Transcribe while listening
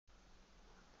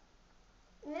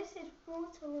This is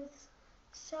water with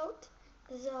salt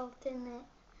dissolved in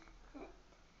it.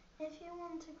 If you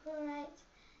want to create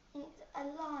a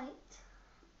light,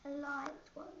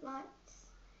 what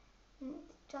lights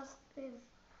just with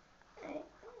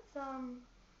some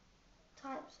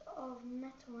types of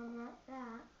metal and like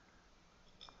that,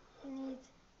 you need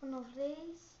one of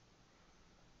these,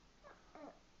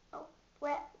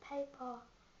 wet paper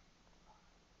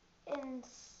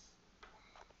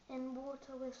in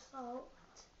water with salt.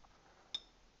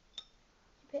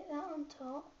 You put that on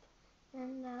top,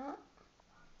 and that.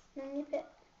 Then you put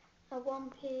a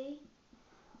 1p.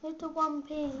 With the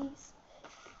 1p's,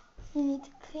 you need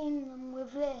to clean them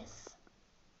with this,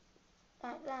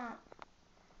 like that.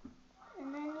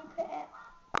 And then you put it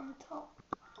on top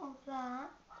of that.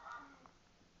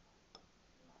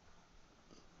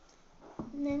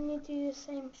 And then you do the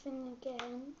same thing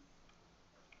again.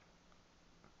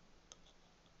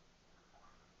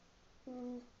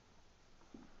 And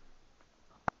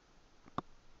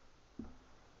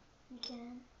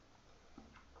again.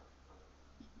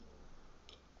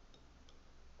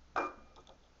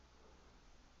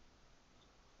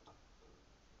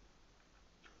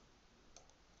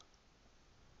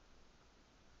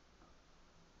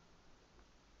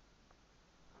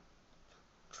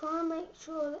 Try and make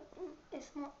sure that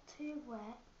it's not too wet.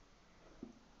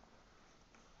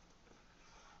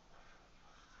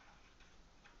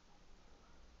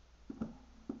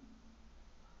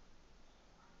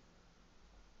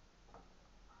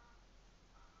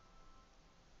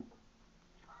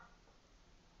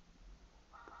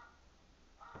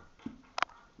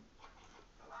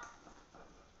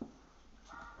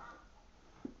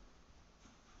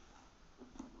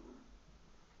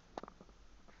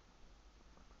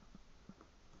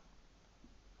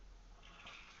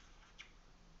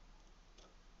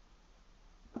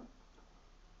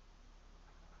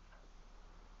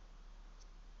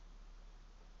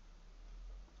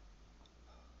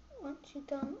 Once you've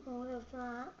done all of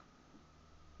that,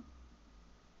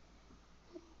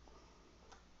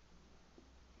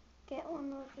 get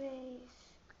one of these.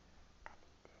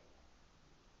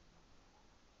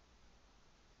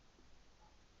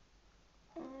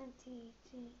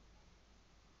 DG.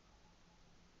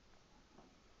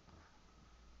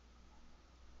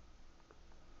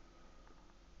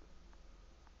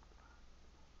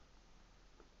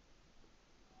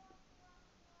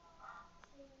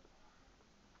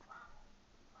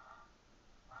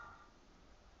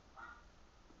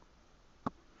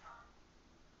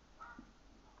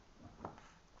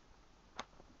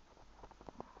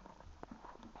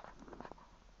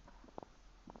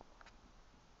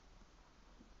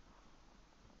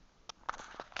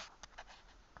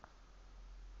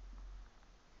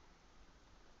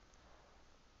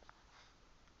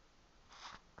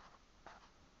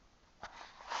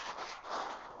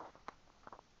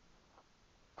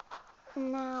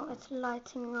 Now it's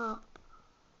lighting up.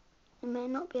 You may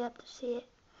not be able to see it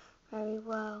very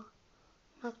well.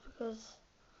 That's because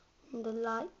the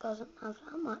light doesn't have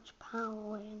that much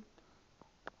power in.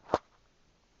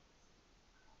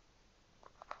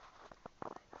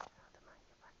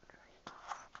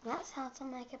 That's how to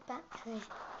make a battery.